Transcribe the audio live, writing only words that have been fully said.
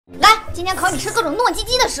来，今天考你吃各种糯叽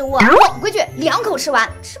叽的食物，老规矩，2口吃完，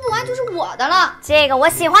吃不完就是我的了。这个我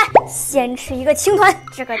喜欢，先吃一个青团，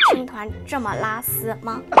这个青团这么拉丝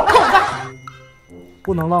吗？扣分，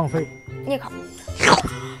不能浪费。一口，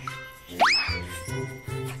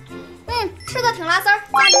吃的挺拉丝儿，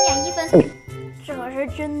加0.1分。这个是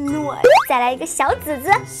真糯，再来一个小籽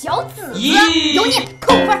子，小籽子油腻，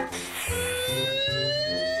扣5分。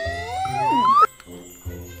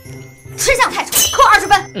吃相太丑，扣20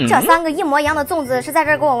分。这3个一模一样的粽子是在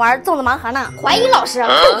这儿跟我玩粽子盲盒呢，怀疑老师，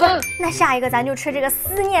扣分。那下一个咱就吃这个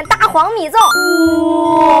思念大黄米粽。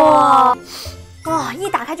哇，一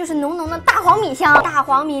打开就是浓浓的大黄米香，大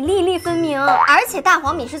黄米粒粒分明，而且大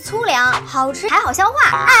黄米是粗粮，好吃还好消化，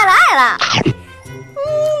爱了爱了。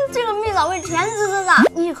这个蜜枣味甜滋滋的，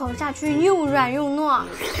一口下去又软又糯，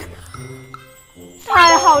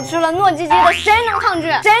太好吃了！糯叽叽的，谁能抗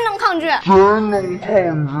拒？谁能抗拒？哎，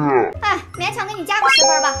勉强给你加个10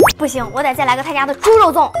分吧。不行，我得再来个他家的猪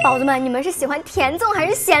肉粽。宝子们，你们是喜欢甜粽还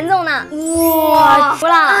是咸粽呢？哇，服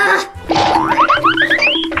了！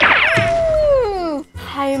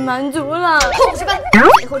太满足了，扣50分。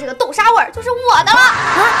最后这个豆沙味儿就是我的了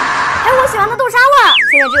啊！还有我喜欢的豆沙味儿。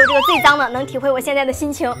现在只有这个最脏的能体会我现在的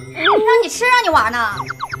心情。让你吃让你玩呢，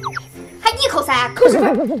还一口塞，扣10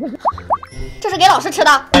分。这是给老师吃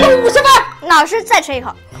的，扣50分。老师再吃一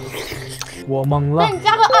口。我懵了。那你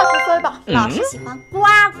加个20分吧。老师喜欢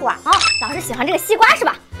瓜瓜哦，老师喜欢这个西瓜是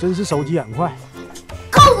吧？真是手疾眼快。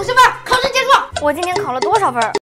扣50分，考试结束。我今天考了多少分？